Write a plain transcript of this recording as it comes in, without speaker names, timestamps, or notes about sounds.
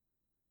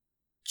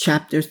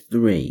Chapter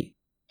 3.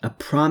 A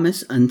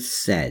Promise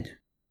Unsaid.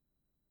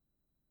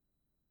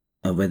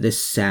 Over the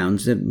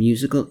sounds of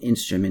musical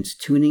instruments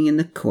tuning in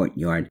the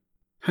courtyard,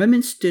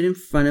 Hermann stood in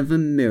front of a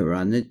mirror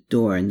on the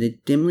door in the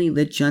dimly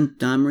lit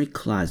gendarmerie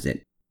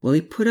closet while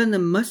he put on the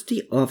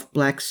musty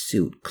off-black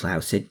suit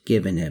Klaus had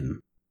given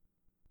him.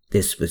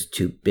 This was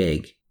too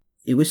big.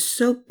 It was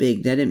so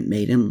big that it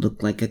made him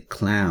look like a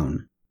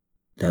clown.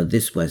 Though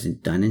this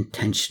wasn't done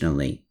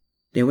intentionally.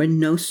 There were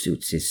no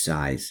suits his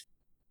size.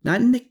 Not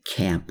in the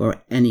camp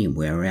or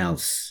anywhere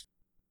else.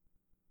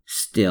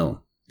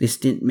 Still, this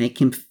didn't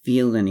make him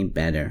feel any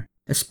better,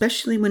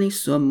 especially when he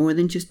saw more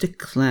than just a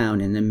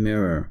clown in the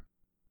mirror.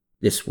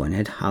 This one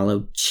had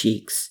hollow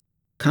cheeks,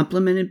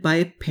 complemented by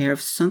a pair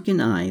of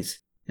sunken eyes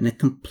and a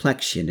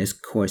complexion as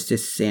coarse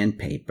as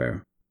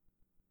sandpaper.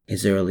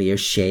 His earlier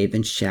shave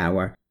and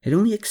shower had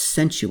only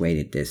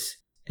accentuated this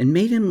and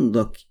made him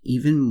look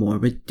even more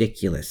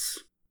ridiculous.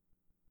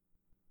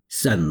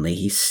 Suddenly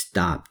he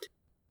stopped.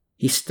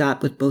 He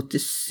stopped with both the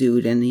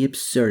suit and the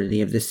absurdity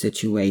of the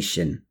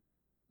situation.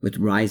 With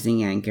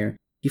rising anger,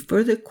 he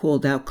further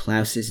called out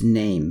Klaus's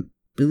name,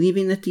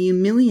 believing that the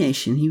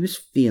humiliation he was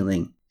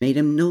feeling made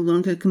him no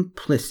longer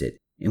complicit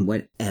in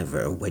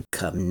whatever would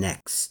come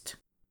next.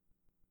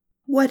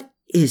 "What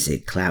is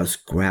it?" Klaus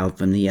growled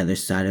from the other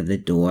side of the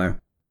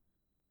door.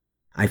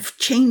 "I've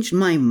changed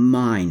my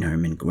mind,"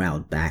 Hermann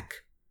growled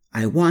back.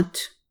 "I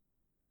want—"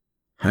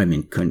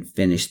 Hermann couldn't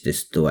finish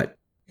this thought,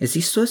 as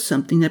he saw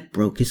something that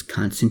broke his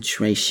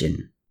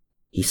concentration.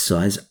 He saw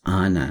his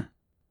Anna.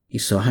 He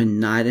saw her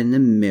not in the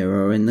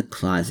mirror or in the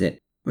closet,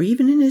 or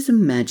even in his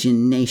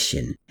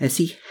imagination, as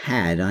he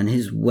had on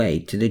his way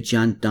to the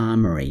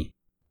gendarmerie.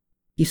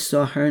 He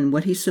saw her in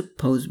what he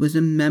supposed was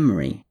a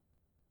memory,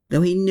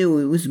 though he knew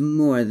it was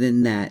more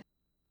than that.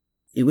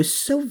 It was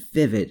so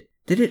vivid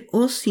that it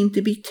all seemed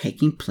to be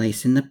taking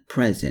place in the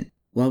present,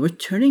 while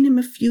returning him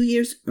a few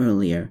years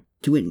earlier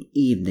to an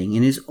evening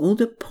in his old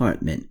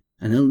apartment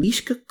on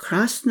Alishka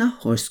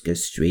Krasnohorska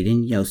Street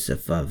in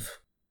Yosefov.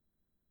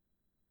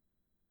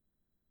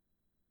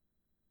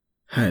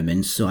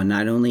 Hermann saw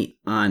not only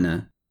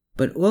Anna,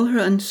 but all her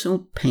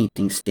unsold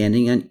paintings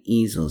standing on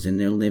easels in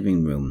their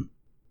living room.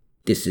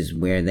 This is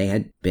where they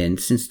had been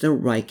since the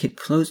Reich had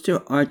closed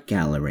their art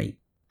gallery,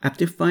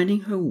 after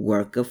finding her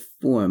work a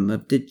form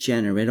of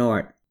degenerate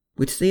art,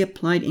 which they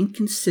applied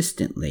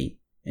inconsistently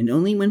and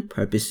only when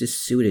purposes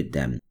suited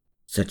them,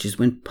 such as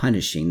when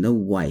punishing the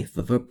wife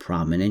of a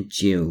prominent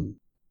Jew.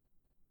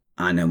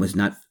 Anna was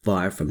not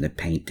far from the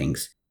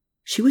paintings.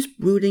 She was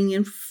brooding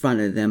in front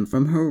of them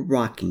from her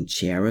rocking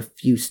chair a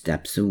few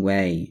steps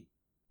away.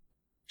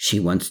 She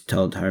once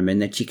told Hermann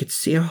that she could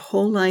see her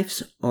whole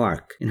life's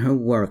arc in her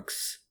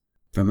works,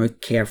 from her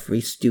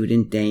carefree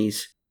student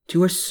days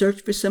to her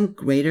search for some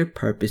greater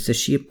purpose as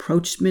she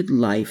approached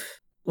midlife,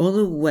 all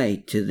the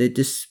way to the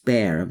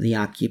despair of the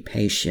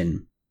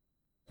occupation.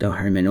 Though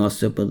Hermann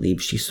also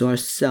believed she saw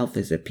herself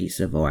as a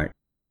piece of art,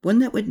 one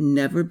that would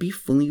never be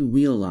fully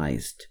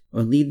realized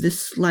or leave the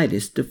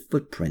slightest of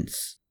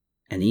footprints,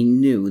 and he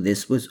knew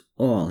this was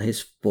all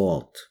his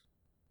fault.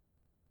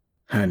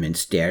 Hermann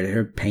stared at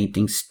her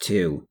paintings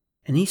too,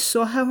 and he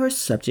saw how her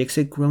subjects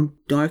had grown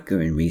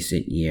darker in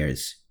recent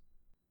years.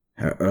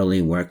 Her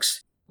early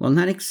works, while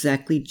not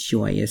exactly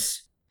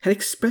joyous, had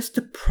expressed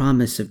the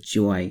promise of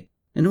joy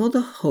and all the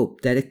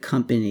hope that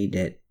accompanied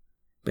it.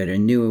 But her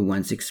newer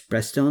ones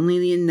expressed only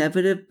the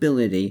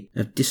inevitability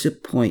of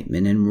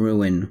disappointment and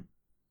ruin.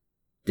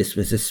 This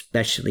was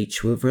especially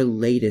true of her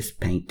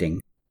latest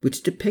painting,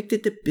 which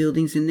depicted the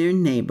buildings in their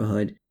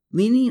neighborhood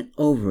leaning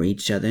over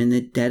each other in the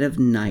dead of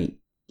night,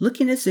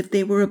 looking as if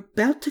they were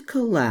about to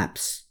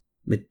collapse,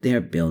 with their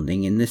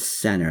building in the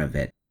center of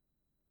it.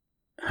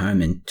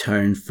 Hermann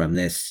turned from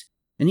this,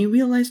 and he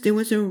realized there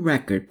was a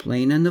record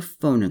playing on the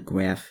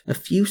phonograph a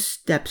few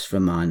steps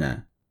from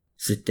Anna,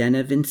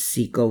 Zdeněk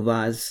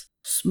Vinsikova's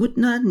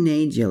Smutná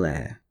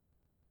neděle,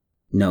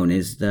 known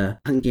as the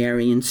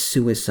Hungarian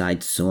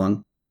suicide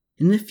song.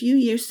 In the few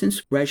years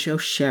since Rezsó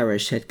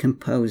Seres had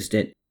composed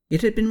it,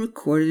 it had been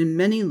recorded in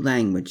many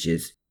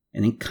languages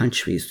and in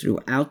countries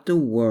throughout the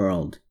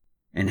world,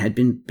 and had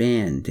been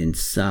banned in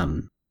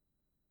some.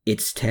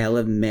 Its tale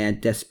of mad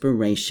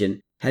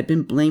desperation had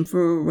been blamed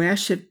for a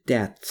rash of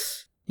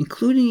deaths,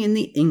 including in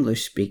the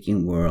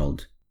English-speaking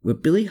world, where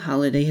Billie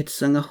Holiday had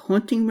sung a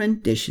haunting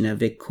rendition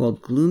of it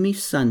called Gloomy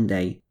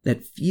Sunday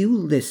that few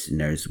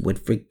listeners would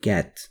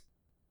forget.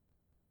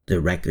 The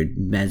record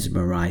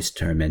mesmerized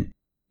Hermann.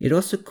 It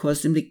also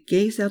caused him to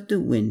gaze out the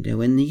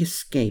window and the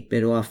escape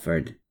it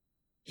offered.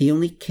 He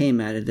only came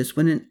out of this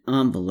when an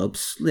envelope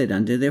slid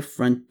under their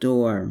front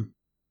door.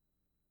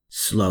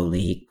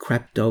 Slowly he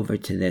crept over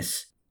to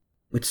this.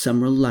 With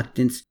some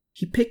reluctance,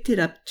 he picked it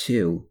up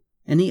too,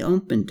 and he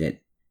opened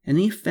it, and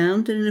he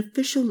found an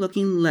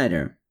official-looking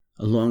letter,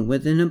 along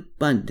with an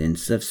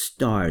abundance of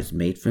stars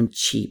made from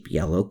cheap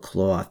yellow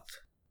cloth.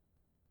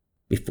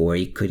 Before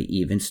he could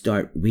even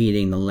start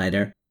reading the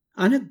letter,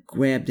 Anna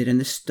grabbed it and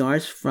the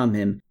stars from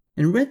him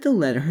and read the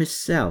letter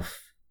herself.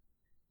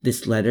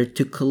 This led her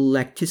to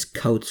collect his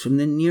coats from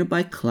the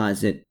nearby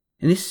closet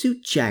and his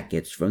suit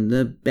jackets from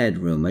the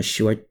bedroom a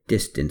short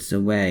distance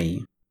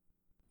away.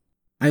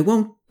 "I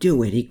won't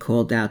do it," he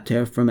called out to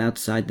her from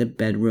outside the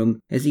bedroom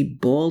as he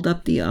balled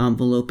up the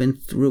envelope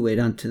and threw it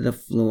onto the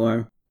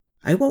floor.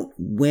 "I won't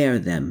wear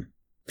them.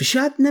 V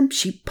žádném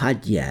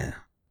případě."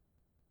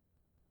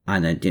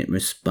 Anna didn't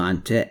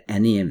respond to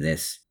any of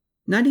this,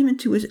 not even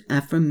to his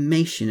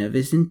affirmation of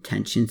his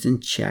intentions in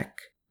Czech,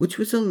 which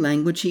was a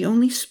language he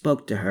only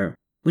spoke to her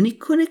when he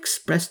couldn't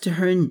express to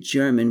her in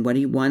German what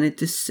he wanted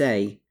to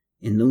say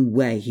in the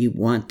way he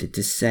wanted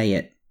to say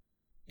it.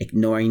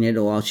 Ignoring it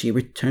all, she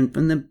returned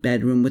from the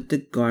bedroom with the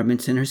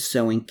garments and her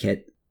sewing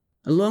kit,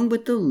 along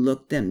with the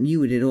look that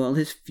muted all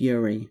his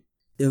fury.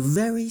 The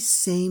very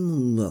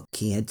same look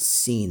he had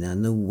seen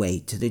on the way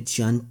to the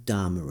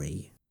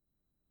gendarmerie.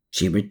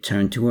 She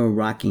returned to her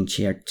rocking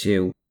chair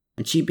too,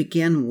 and she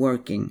began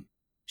working.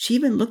 She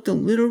even looked a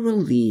little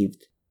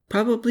relieved,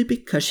 probably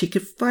because she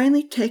could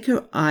finally take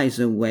her eyes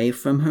away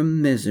from her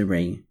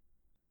misery.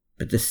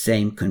 But the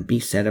same couldn't be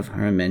said of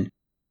Hermann.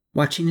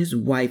 Watching his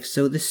wife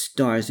sew the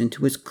stars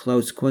into his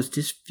clothes caused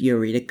his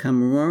fury to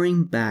come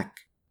roaring back.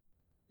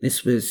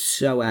 This was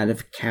so out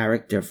of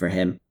character for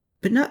him,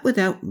 but not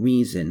without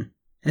reason,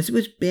 as it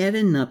was bad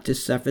enough to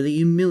suffer the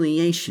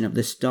humiliation of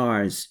the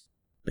stars,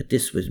 but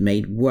this was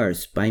made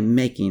worse by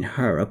making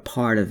her a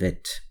part of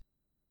it.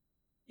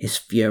 His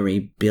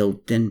fury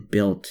built and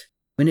built.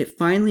 When it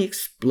finally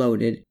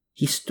exploded,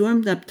 he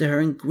stormed up to her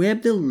and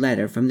grabbed a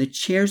letter from the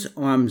chair's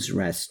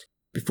armrest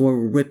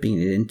before ripping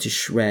it into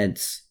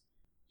shreds.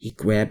 He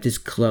grabbed his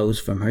clothes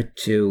from her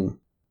too.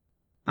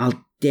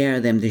 "I'll dare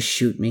them to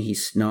shoot me," he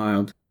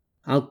snarled.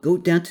 "I'll go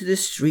down to the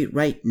street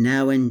right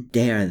now and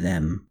dare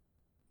them."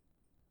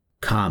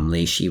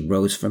 Calmly she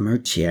rose from her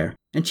chair,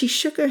 and she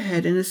shook her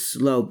head in a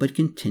slow but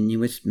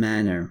continuous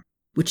manner,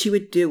 which she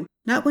would do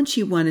not when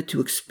she wanted to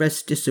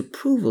express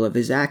disapproval of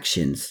his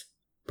actions,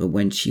 but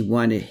when she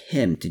wanted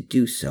him to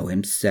do so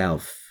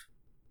himself.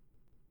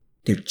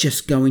 "They're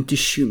just going to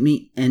shoot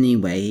me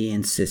anyway," he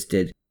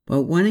insisted,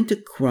 while wanting to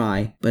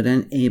cry but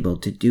unable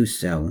to do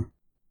so.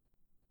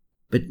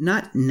 "But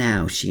not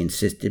now," she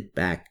insisted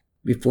back,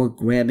 before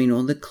grabbing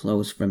all the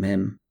clothes from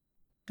him.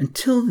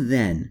 "Until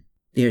then,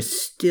 there's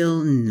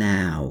still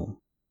now."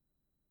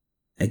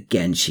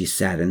 Again she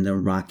sat in the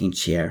rocking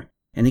chair,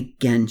 and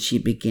again she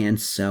began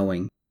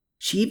sewing.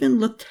 She even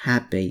looked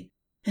happy,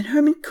 and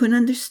Hermann couldn't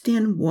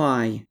understand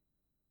why.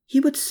 He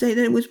would say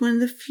that it was one of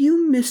the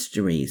few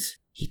mysteries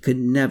he could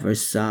never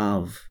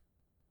solve.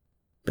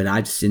 But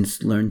I've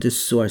since learned the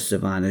source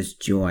of Anna's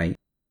joy.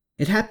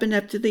 It happened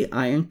after the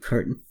Iron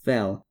Curtain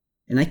fell,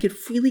 and I could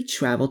freely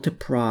travel to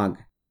Prague.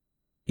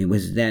 It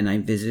was then I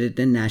visited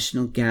the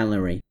National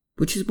Gallery,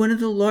 which is one of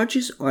the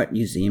largest art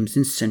museums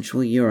in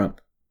Central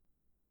Europe.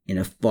 In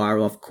a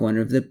far-off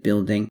corner of the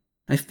building,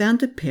 I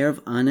found a pair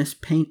of Anna's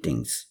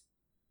paintings.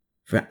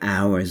 For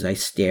hours I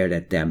stared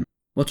at them,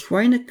 while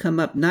trying to come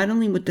up not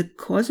only with the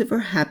cause of her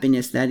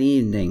happiness that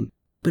evening,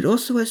 but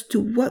also as to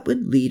what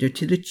would lead her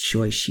to the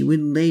choice she would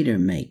later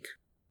make,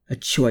 a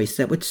choice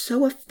that would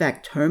so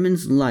affect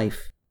Hermann's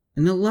life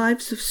and the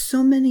lives of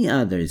so many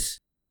others,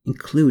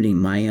 including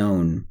my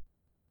own.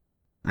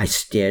 I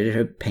stared at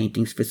her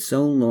paintings for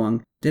so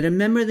long that a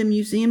member of the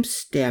museum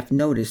staff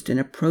noticed and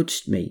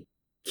approached me,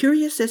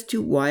 curious as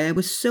to why I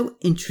was so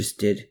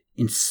interested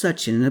in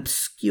such an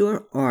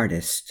obscure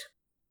artist.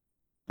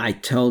 I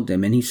told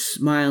him, and he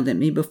smiled at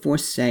me before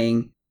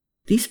saying,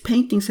 "These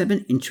paintings have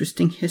an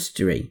interesting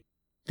history.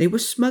 They were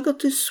smuggled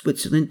to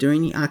Switzerland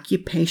during the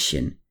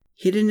occupation,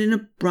 hidden in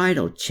a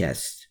bridal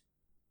chest.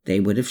 They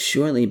would have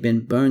surely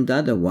been burned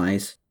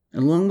otherwise,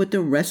 along with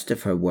the rest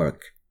of her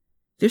work.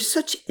 There's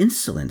such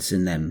insolence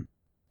in them.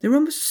 They're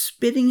almost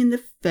spitting in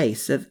the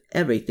face of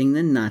everything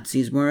the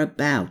Nazis were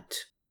about."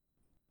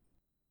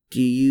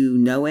 "Do you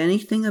know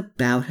anything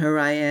about her?"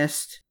 I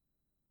asked.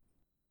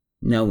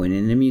 "No one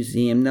in the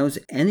museum knows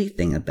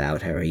anything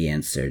about her," he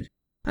answered,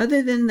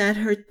 "other than that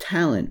her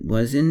talent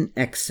was in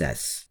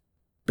excess.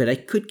 But I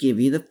could give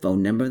you the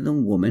phone number of the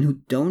woman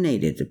who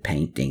donated the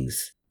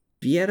paintings,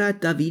 Vera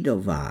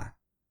Davidova.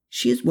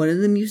 She is one of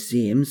the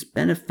museum's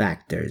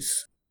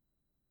benefactors."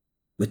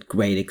 With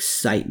great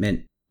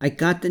excitement, I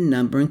got the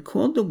number and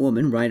called the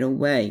woman right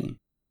away.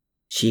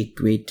 She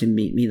agreed to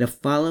meet me the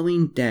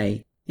following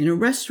day in a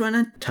restaurant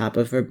on top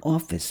of her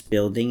office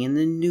building in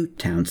the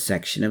Newtown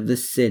section of the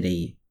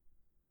city.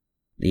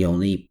 The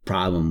only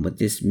problem with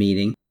this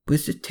meeting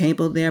was the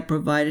table there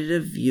provided a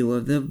view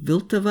of the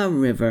Vltava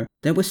River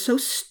that was so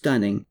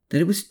stunning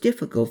that it was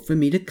difficult for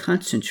me to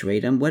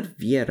concentrate on what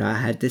Vera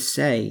had to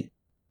say,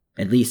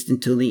 at least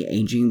until the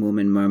aging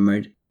woman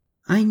murmured,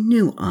 "I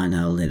knew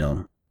Anna a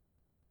little."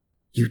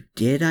 "You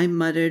did?" I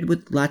muttered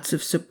with lots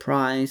of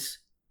surprise.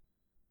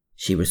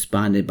 She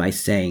responded by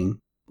saying,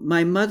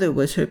 "My mother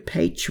was her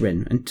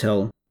patron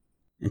until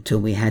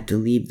we had to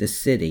leave the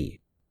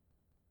city."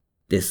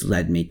 This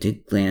led me to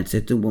glance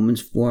at the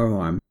woman's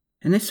forearm,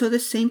 and I saw the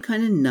same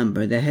kind of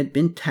number that had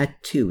been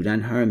tattooed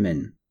on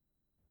Hermann.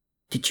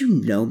 "Did you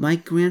know my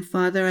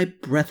grandfather?" I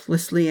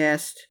breathlessly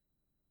asked.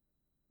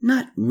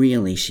 "Not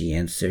really," she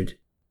answered.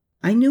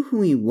 "I knew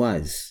who he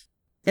was.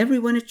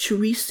 Everyone at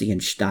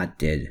Theresienstadt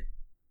did.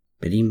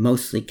 But he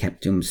mostly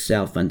kept to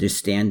himself,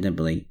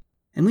 understandably,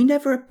 and we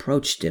never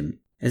approached him,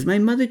 as my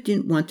mother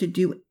didn't want to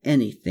do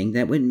anything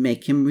that would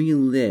make him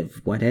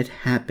relive what had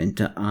happened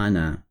to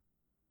Anna.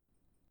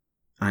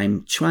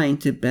 I'm trying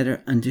to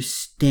better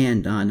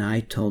understand Anna, I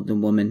told the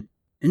woman,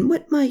 and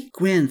what my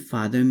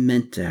grandfather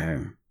meant to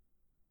her.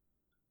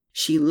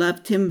 She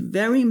loved him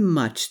very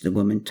much, the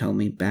woman told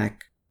me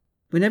back.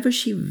 Whenever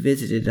she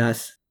visited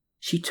us,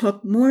 she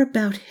talked more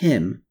about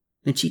him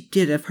than she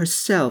did of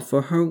herself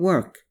or her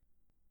work.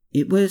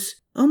 It was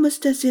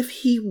almost as if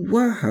he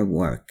were her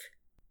work,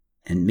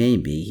 and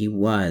maybe he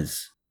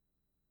was.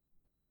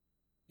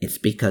 It's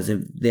because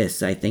of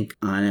this I think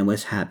Anna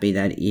was happy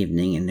that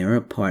evening in their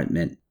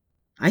apartment.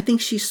 I think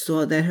she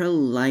saw that her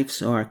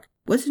life's arc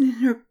wasn't in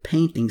her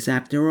paintings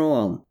after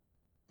all.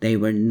 They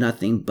were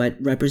nothing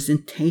but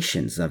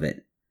representations of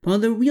it, while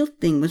the real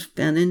thing was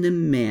found in the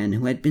man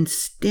who had been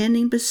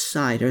standing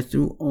beside her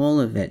through all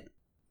of it.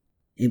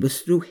 It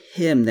was through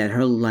him that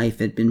her life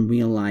had been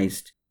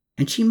realized,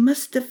 and she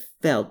must have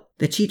felt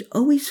that she'd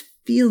always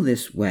feel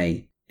this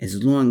way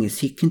as long as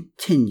he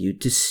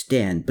continued to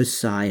stand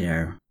beside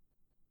her.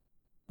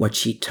 What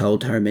she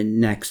told Hermann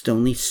next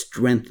only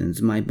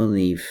strengthens my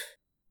belief.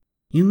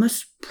 "You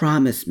must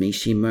promise me,"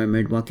 she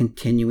murmured while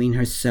continuing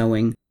her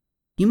sewing.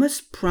 "You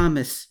must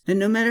promise that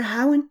no matter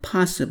how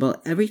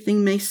impossible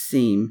everything may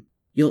seem,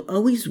 you'll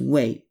always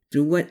wait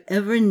through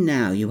whatever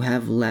now you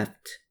have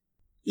left,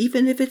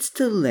 even if it's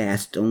to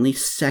last only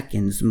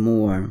seconds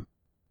more."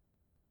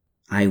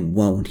 "I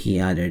won't," he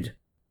uttered.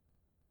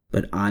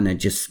 But Anna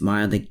just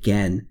smiled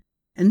again,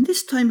 and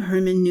this time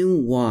Hermann knew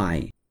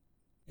why.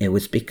 It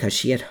was because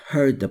she had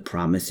heard the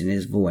promise in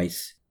his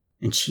voice,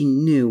 and she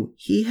knew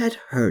he had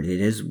heard it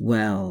as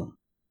well.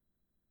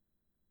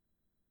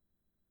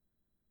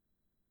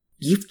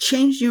 "You've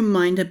changed your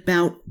mind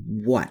about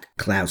what?"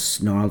 Klaus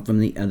snarled from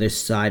the other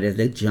side of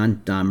the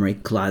gendarmerie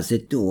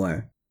closet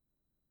door.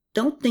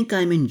 "Don't think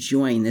I'm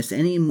enjoying this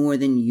any more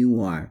than you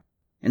are,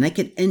 and I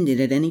could end it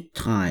at any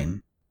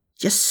time.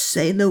 Just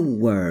say the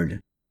word."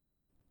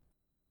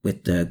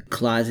 With the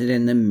closet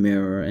and the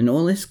mirror and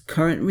all his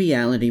current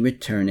reality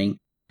returning,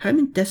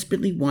 Hermann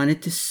desperately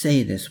wanted to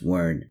say this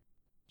word.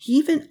 He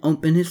even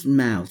opened his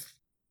mouth.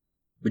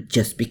 But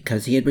just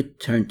because he had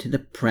returned to the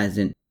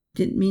present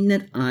didn't mean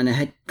that Anna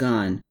had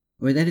gone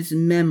or that his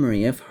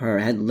memory of her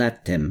had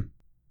left him.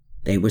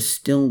 They were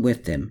still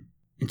with him,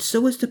 and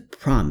so was the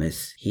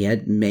promise he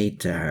had made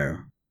to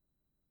her.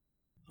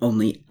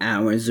 Only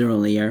hours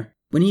earlier,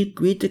 when he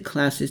agreed to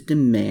Klaus's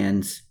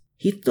demands,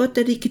 he thought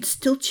that he could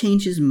still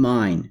change his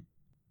mind.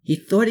 He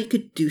thought he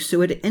could do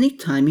so at any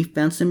time he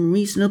found some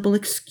reasonable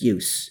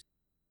excuse.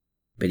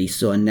 But he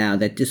saw now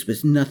that this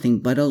was nothing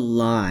but a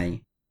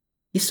lie.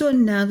 He saw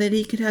now that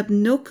he could have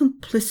no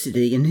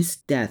complicity in his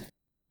death,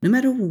 no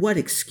matter what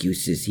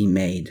excuses he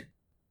made.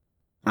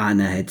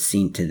 Anna had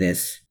seen to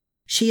this.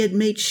 She had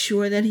made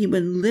sure that he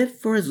would live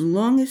for as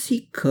long as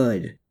he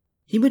could.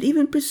 He would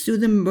even pursue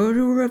the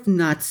murderer of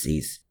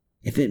Nazis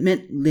if it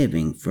meant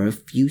living for a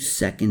few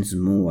seconds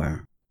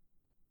more.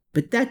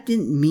 But that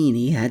didn't mean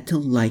he had to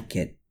like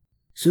it.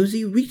 So as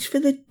he reached for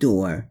the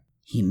door,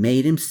 he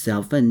made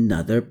himself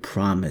another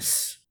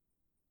promise.